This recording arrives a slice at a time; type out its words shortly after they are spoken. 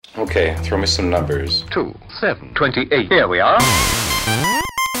Okay, throw me some numbers. 2, 7, 28. Here we are.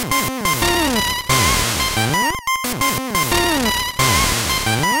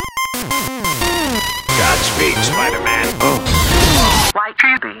 Godspeed, Spider-Man.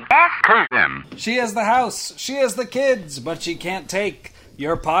 YGBFKM. She has the house, she has the kids, but she can't take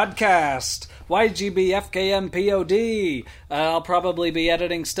your podcast. YGBFKMPOD. I'll probably be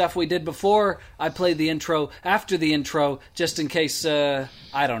editing stuff we did before. I played the intro after the intro, just in case, I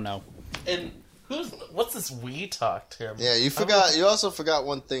don't know. And what's this we talk, Tim? Yeah, you forgot. You also forgot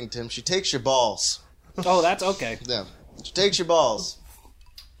one thing, Tim. She takes your balls. Oh, that's okay. Yeah, she takes your balls.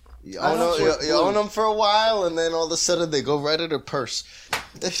 You own them for a while, and then all of a sudden they go right in her purse,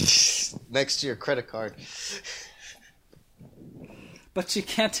 next to your credit card. But she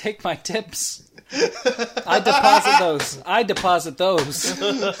can't take my tips. I deposit those.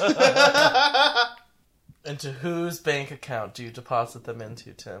 Into whose bank account do you deposit them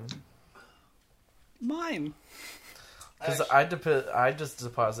into, Tim? Mine. Because I just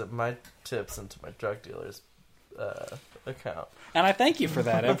deposit my tips into my drug dealer's account. And I thank you for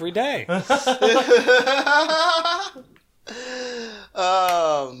that every day.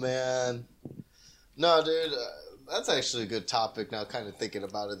 Oh, man. No, dude, that's actually a good topic now, kind of thinking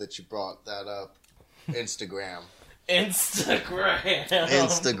about it, that you brought that up. Instagram.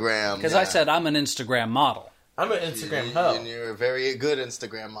 Instagram. Because I said I'm an Instagram model. I'm an Instagram hoe. And you're a very good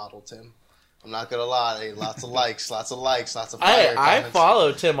Instagram model, Tim. I'm not gonna lie. Lots of likes, lots of fire I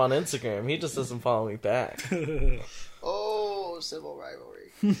follow Tim on Instagram. He just doesn't follow me back. Oh, civil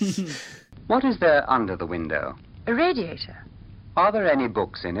rivalry. What is there under the window? A radiator. Are there any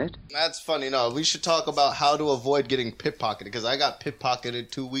books in it? That's funny. No, we should talk about how to avoid getting pickpocketed, because I got pickpocketed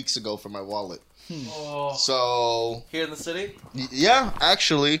 2 weeks ago for my wallet. Oh. So... Here in the city? Yeah,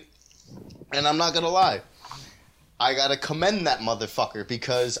 actually. And I'm not gonna lie. I gotta commend that motherfucker,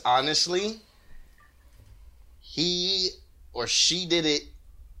 because honestly, he or she did it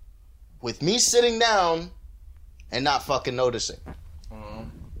with me sitting down and not fucking noticing.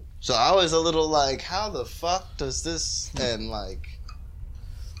 So I was a little like, how the fuck does this... And like...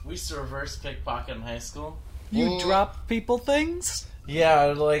 We used to reverse pickpocket in high school. You drop people things?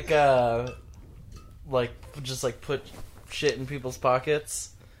 Yeah, just put shit in people's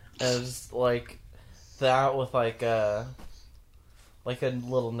pockets. And just that with like a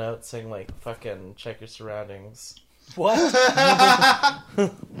little note saying fucking check your surroundings. What?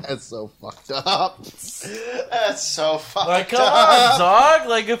 That's so fucked up. That's so fucked up. Come on,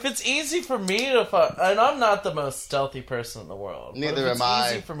 dog. If it's easy for me to and I'm not the most stealthy person in the world. Neither am I.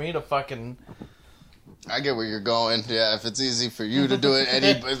 It's easy for me to fucking... I get where you're going. Yeah, if it's easy for you to do it,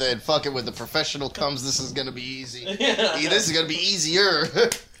 then fuck it. When the professional comes, this is gonna be easy. Yeah. This is gonna be easier.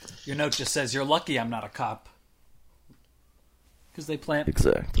 Your note just says, you're lucky I'm not a cop. Because they plant...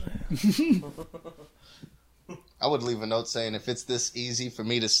 Exactly. I would leave a note saying, if it's this easy for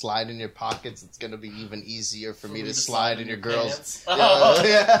me to slide in your pockets, it's going to be even easier for me to slide in your girls.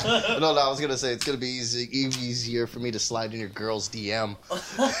 Yeah. No, I was going to say, it's going to be easier for me to slide in your girl's DM.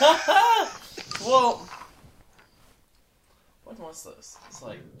 Well, when was this? It's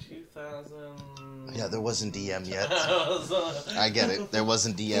 2000... Yeah, there wasn't DM yet. I get it. There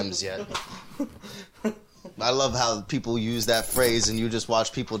wasn't DMs yet. I love how people use that phrase and you just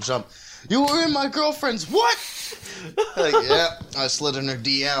watch people jump. You were in my girlfriend's what? Yeah, I slid in her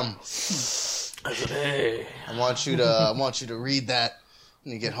DM. Hey. I want you to read that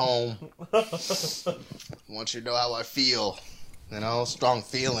when you get home. I want you to know how I feel. Strong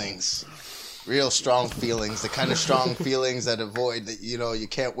feelings. Real strong feelings. The kind of strong feelings that avoid that, you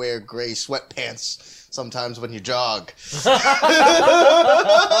can't wear gray sweatpants sometimes when you jog.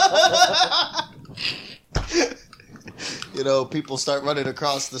 People start running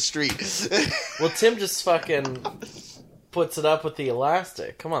across the street. Well, Tim just fucking puts it up with the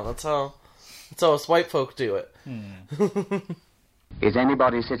elastic. Come on, that's how us white folk do it. Is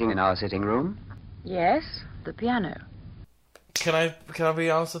anybody sitting in our sitting room? Yes, the piano. Can I be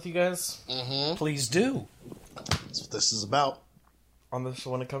honest with you guys? Mm-hmm. Please do. That's what this is about.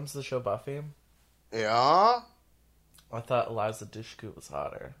 When it comes to the show Buffy, yeah, I thought Eliza Dushku was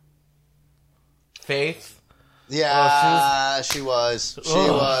hotter. Faith. Yeah, she was. She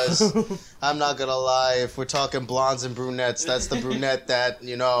was. I'm not gonna lie. If we're talking blondes and brunettes, that's the brunette that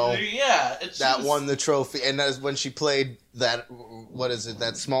Yeah, that won the trophy. And that's when she played that. What is it?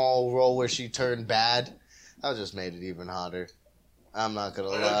 That small role where she turned bad. That just made it even hotter. I'm not gonna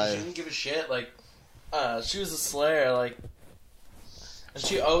lie. She didn't give a shit. She was a Slayer. And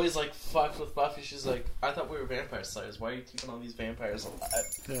she always fucked with Buffy. She's like, I thought we were vampire slayers. Why are you keeping all these vampires alive?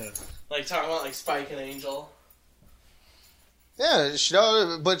 Yeah. Talking about Spike and Angel.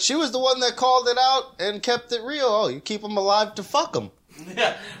 Yeah, but she was the one that called it out and kept it real. Oh, you keep them alive to fuck them.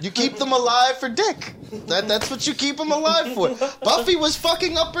 Yeah. You keep them alive for dick. That's what you keep them alive for. Buffy was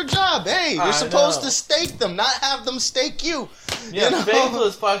fucking up her job. Hey, you're supposed to stake them, not have them stake you. Yeah, you know? Faith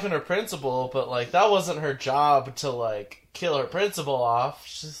was fucking her principal, but, like, that wasn't her job to, like, kill her principal off.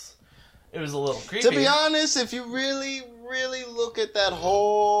 It was a little creepy. To be honest, if you really, really look at that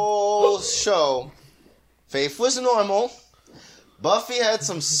whole show, Faith was normal. Buffy had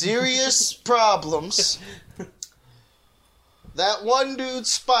some serious problems. That one dude,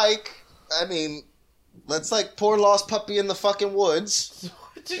 Spike, I mean, that's like poor lost puppy in the fucking woods.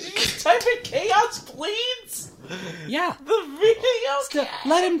 Did you just type in Chaos Bleeds? Yeah. The video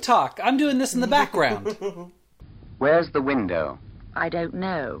Let him talk. I'm doing this in the background. Where's the window? I don't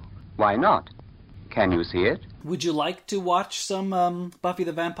know. Why not? Can you see it? Would you like to watch some Buffy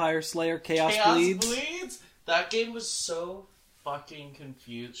the Vampire Slayer Chaos Bleeds? That game was so fucking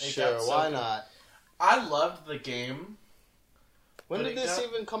confused. Sure, why not? I loved the game. When did this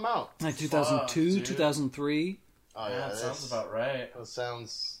even come out? Like 2002, 2003. Oh Yeah, that sounds about right. That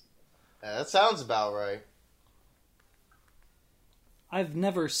sounds about right. I've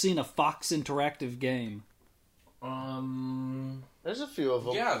never seen a Fox Interactive game. There's a few of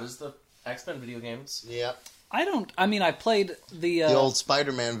them. Yeah, there's the X-Men video games. Yep. I played the old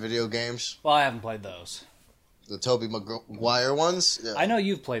Spider-Man video games. Well, I haven't played those. The Tobey Maguire ones? Yeah. I know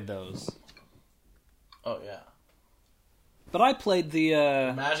you've played those. Oh, yeah. But I played the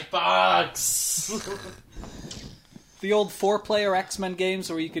Magic Box! the old 4-player X-Men games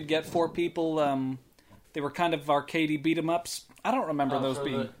where you could get 4 people. They were kind of arcadey beat-em-ups. I don't remember those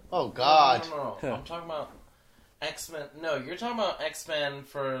being... Oh, God. No. Huh. I'm talking about X-Men... No, you're talking about X-Men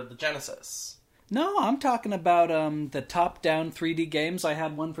for the Genesis. No, I'm talking about the top-down 3D games. I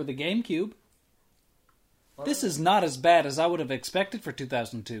had one for the GameCube. This is not as bad as I would have expected for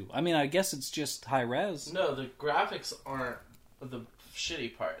 2002. I mean, I guess it's just high-res. No, the graphics aren't the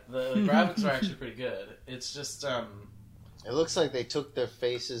shitty part. The graphics are actually pretty good. It's just, It looks like they took their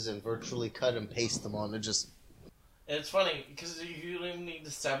faces and virtually cut and paste them on. It just... It's funny, because you don't even need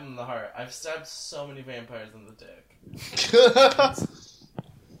to stab them in the heart. I've stabbed so many vampires in the dick.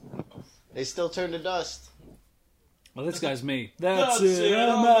 They still turn to dust. Well, this guy's me. That's it.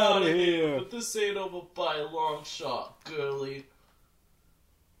 I'm out of here. But this ain't over by a long shot, girly.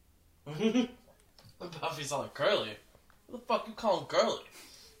 Buffy's all like, girly? What the fuck you call him girly?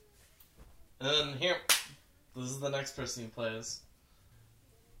 And then here, this is the next person he plays.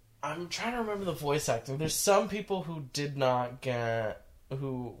 I'm trying to remember the voice acting. There's some people who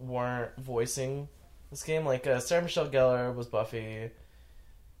who weren't voicing this game. Like, Sarah Michelle Gellar was Buffy.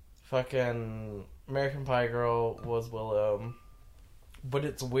 Fucking American Pie Girl was Willow. But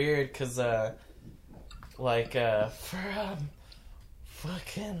it's weird because, for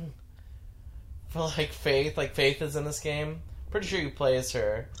Faith is in this game. Pretty sure you play as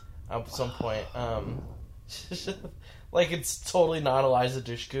her at some point. It's totally not Eliza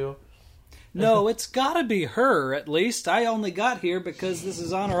Dushku. No, it's gotta be her, at least. I only got here because this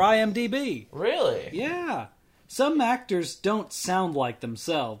is on her IMDb. Really? Yeah. Some actors don't sound like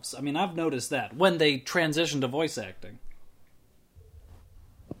themselves. I mean, I've noticed that when they transition to voice acting.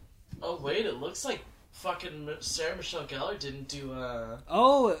 Oh, wait, it looks like fucking Sarah Michelle Gellar didn't do,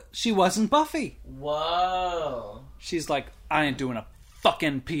 Oh, she wasn't Buffy. Whoa. She's like, I ain't doing a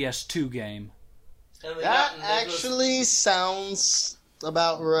fucking PS2 game. And they That got Nicholas... actually sounds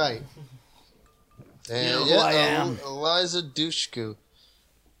about right. And You know who I am. Eliza Dushku.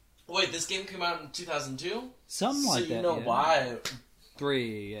 Wait, this game came out in 2002? Something like that. So you know yeah. why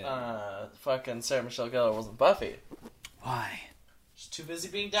 3, yeah. fucking Sarah Michelle Gellar wasn't Buffy. Why? She's too busy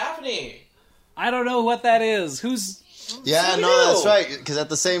being Daphne. I don't know what that is. Who's... Yeah, Scooby-Doo. no, that's right. Because at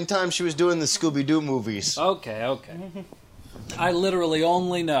the same time, she was doing the Scooby-Doo movies. Okay. I literally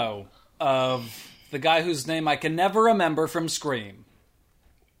only know of the guy whose name I can never remember from Scream.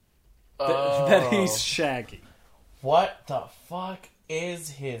 That he's Shaggy. What the fuck is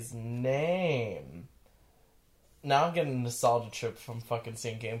his name? Now I'm getting a nostalgia trip from fucking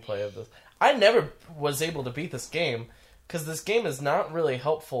seeing gameplay of this. I never was able to beat this game, because this game is not really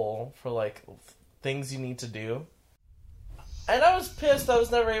helpful for, things you need to do. And I was pissed I was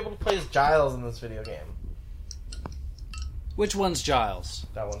never able to play as Giles in this video game. Which one's Giles?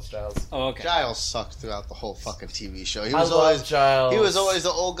 That one's Giles. Oh, okay. Giles sucked throughout the whole fucking TV show. He I was love always Giles. He was always the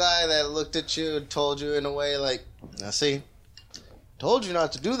old guy that looked at you and told you in a way like, "Now see, told you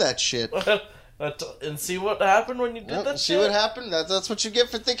not to do that shit." And see what happened when you did that see shit? what happened? That's what you get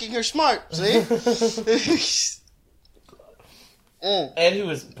for thinking you're smart. See? And he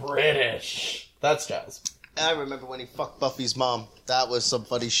was British. That's Giles. I remember when he fucked Buffy's mom. That was some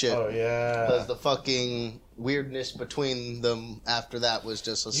funny shit. Oh, yeah. Because the fucking weirdness between them after that was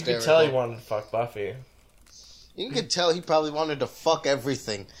just You hysterical. could tell he wanted to fuck Buffy. You could tell he probably wanted to fuck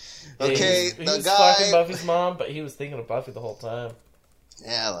everything. Yeah, Okay, he the was guy... fucking Buffy's mom, but he was thinking of Buffy the whole time.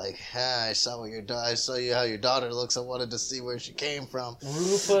 Yeah, like, I saw you how your daughter looks. I wanted to see where she came from.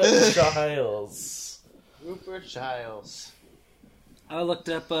 Rupert Giles. Rupert Giles. I looked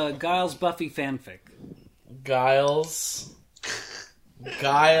up Giles Buffy fanfic. Giles,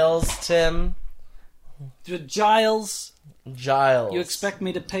 Tim. Giles, Giles. you expect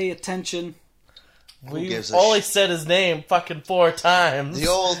me to pay attention? We've gives a only said his name fucking 4 times. The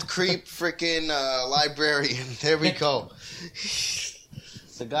old creep freaking librarian. There we go.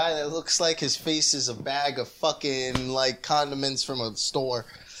 It's a guy that looks like his face is a bag of fucking, like, condiments from a store.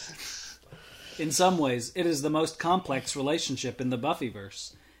 In some ways, it is the most complex relationship in the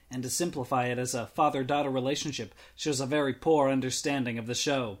Buffyverse, and to simplify it as a father-daughter relationship shows a very poor understanding of the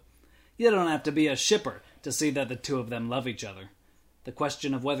show. You don't have to be a shipper to see that the two of them love each other. The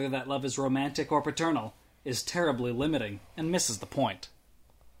question of whether that love is romantic or paternal is terribly limiting and misses the point.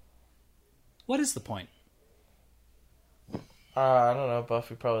 What is the point? I don't know.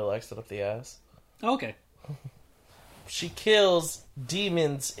 Buffy probably likes it up the ass. Okay. She kills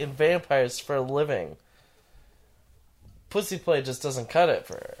demons and vampires for a living. Pussy play just doesn't cut it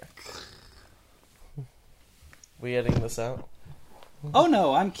for her. We editing this out? Oh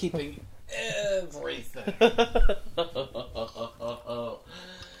no, I'm keeping everything.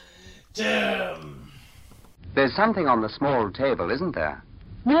 Damn. There's something on the small table, isn't there?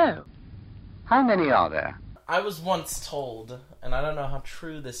 No. How many are there? I was once told, and I don't know how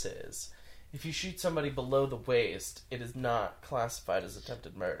true this is, if you shoot somebody below the waist, it is not classified as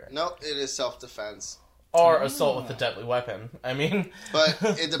attempted murder. Nope, it is self-defense. Or assault with a deadly weapon. I mean... But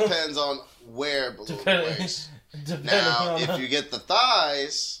it depends on where below the waist. Depending Now, on if you get the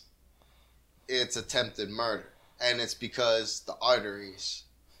thighs, it's attempted murder. And it's because the arteries.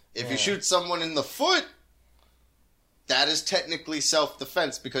 If you shoot someone in the foot, that is technically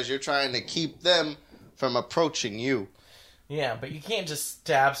self-defense because you're trying to keep them from approaching you. Yeah, but you can't just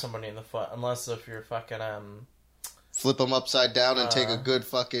stab somebody in the foot unless if you're fucking, Flip them upside down and take a good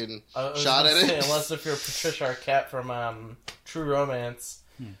fucking shot at it. Unless if you're Patricia Arquette from True Romance.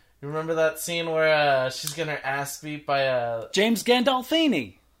 You remember that scene where she's getting her ass beat by a... James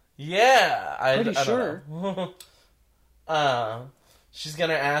Gandolfini. Yeah! Pretty I sure. don't know. She's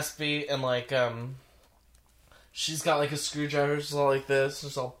getting her ass beat and, like, she's got, like, a screwdriver just all like this,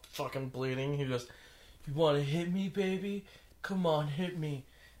 just all fucking bleeding. He goes, "You want to hit me, baby? Come on, hit me."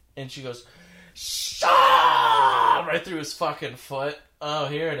 And she goes, "Shah!" Right through his fucking foot. Oh,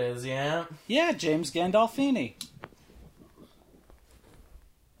 here it is, yeah. Yeah, James Gandolfini.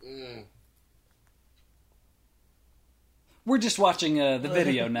 We're just watching the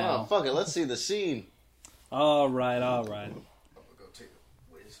video Oh, now. fuck it. Let's see the scene. All right. Alright,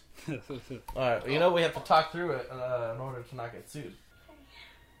 you know we have to talk through it in order to not get sued.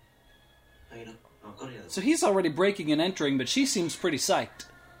 So he's already breaking and entering, but she seems pretty psyched.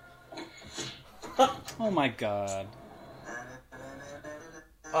 Oh my god.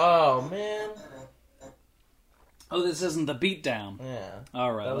 Oh, man. Oh, this isn't the beatdown. Yeah.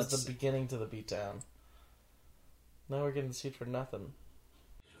 Alright, That was the beginning to the beatdown. Now we're getting sued for nothing.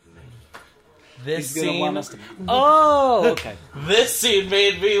 This He's gonna want scene... us to... Oh, okay. This scene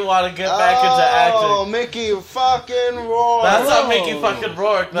made me want to get back into acting. Oh, Mickey fucking Rourke. That's not Mickey fucking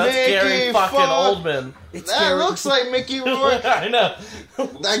Rourke. That's Mickey Gary fucking Oldman. That looks like Mickey Rourke. I know.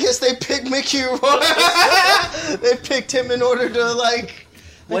 I guess they picked Mickey Rourke. They picked him in order to, like...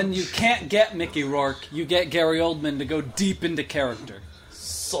 When you can't get Mickey Rourke, you get Gary Oldman to go deep into character.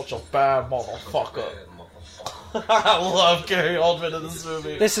 Such a bad motherfucker. I love Gary Oldman in this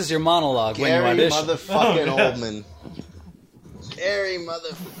movie. This is your monologue when Gary you audition. motherfucking Oldman. Gary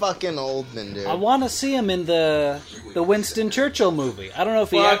motherfucking Oldman, dude. I want to see him in the Winston Churchill movie. I don't know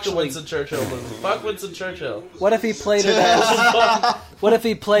if he Fuck the actually... Winston Churchill movie. Fuck Winston Churchill. What if he played it as... What if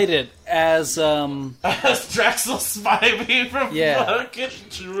he played it as... As Drexel Spivey from Yeah. fucking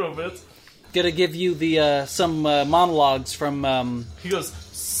True Romance. Gonna give you the some monologues from... He goes,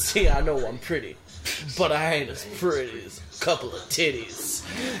 "See, I know I'm pretty, but I ain't as pretty as a couple of titties."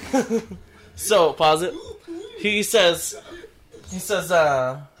 So, pause it. He said,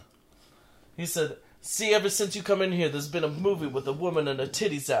 "See, ever since you come in here, there's been a movie with a woman and her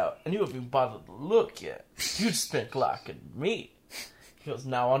titties out, and you haven't even bothered to look yet. You just been clocking me." He goes,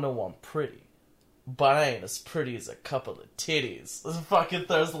 "Now I know I'm pretty, but I ain't as pretty as a couple of titties." This fucking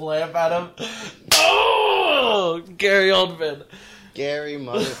throws the lamp at him. Oh! Gary Oldman. Gary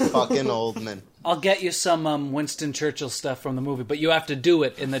motherfucking Oldman. I'll get you some Winston Churchill stuff from the movie, but you have to do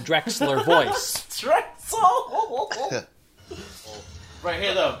it in the Drexler voice. Drexel! Right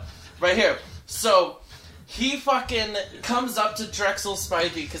here, though. Right here. So, he fucking comes up to Drexel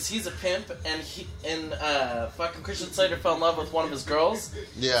Spivey because he's a pimp, and fucking Christian Slater fell in love with one of his girls.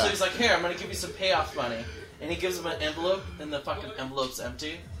 Yeah. So he's like, here, I'm gonna give you some payoff money. And he gives him an envelope, and the fucking envelope's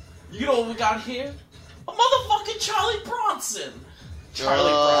empty. You know what we got here? A motherfucking Charlie Bronson!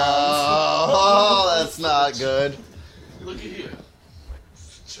 Charlie Bronson. Oh, that's not good. Look at here.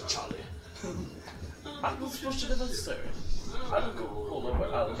 Charlie. I was supposed to live in Surrey. I didn't go all over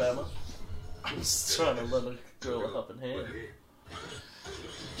Alabama. I'm just trying to let a girl a helping hand.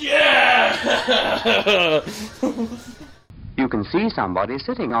 Yeah! You can see somebody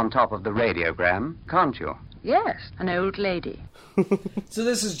sitting on top of the radiogram, can't you? Yes, an old lady. So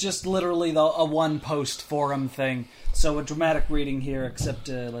this is just literally a one-post forum thing. So a dramatic reading here, except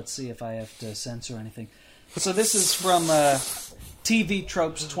let's see if I have to censor anything. So this is from TV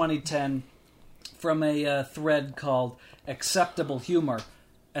Tropes 2010, from a thread called Acceptable Humor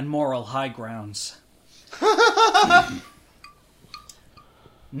and Moral High Grounds.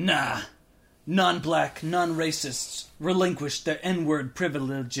 Nah. Non-black, non-racists relinquished their N-word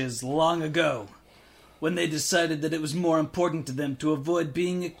privileges long ago, when they decided that it was more important to them to avoid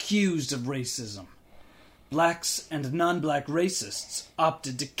being accused of racism. Blacks and non-black racists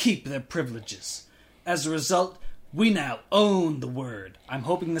opted to keep their privileges. As a result, we now own the word. I'm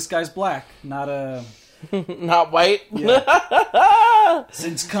hoping this guy's black, not a... Not white? Yeah.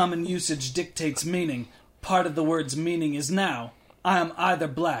 Since common usage dictates meaning, part of the word's meaning is now, I am either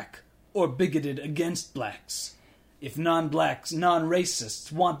black or bigoted against blacks. If non-blacks,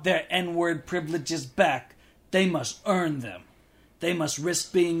 non-racists want their N-word privileges back, they must earn them. They must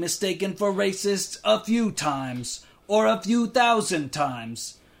risk being mistaken for racists a few times, or a few thousand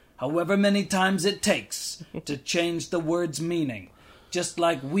times, however many times it takes to change the word's meaning, just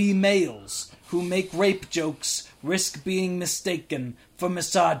like we males who make rape jokes risk being mistaken for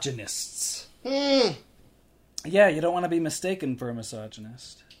misogynists. Yeah, you don't want to be mistaken for a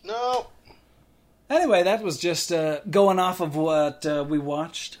misogynist. No. Anyway, that was just going off of what we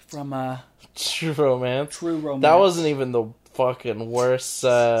watched from True Romance. True Romance. That wasn't even the fucking worst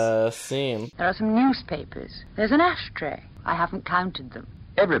scene. There are some newspapers. There's an ashtray. I haven't counted them.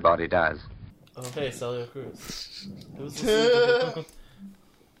 Everybody does. Oh, hey, Celia Cruz.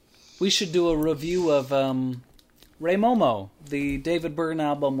 We should do a review of Ray Momo, the David Byrne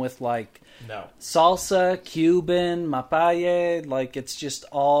album with, like, No. salsa, Cuban, mapaye, like, it's just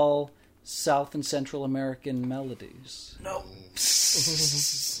all South and Central American melodies. No.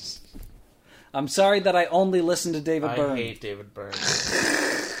 I'm sorry that I only listen to David Byrne. I hate David Byrne.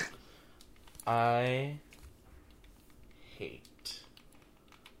 I hate.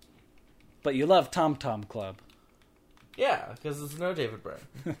 But you love Tom Tom Club. Yeah, because it's no David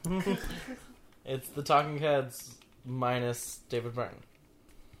Byrne. It's the Talking Heads minus David Byrne.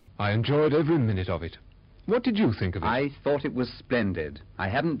 I enjoyed every minute of it. What did you think of it? I thought it was splendid. I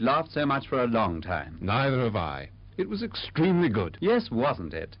haven't laughed so much for a long time. Neither have I. It was extremely good. Yes,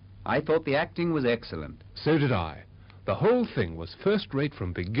 wasn't it? I thought the acting was excellent. So did I. The whole thing was first-rate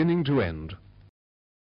from beginning to end.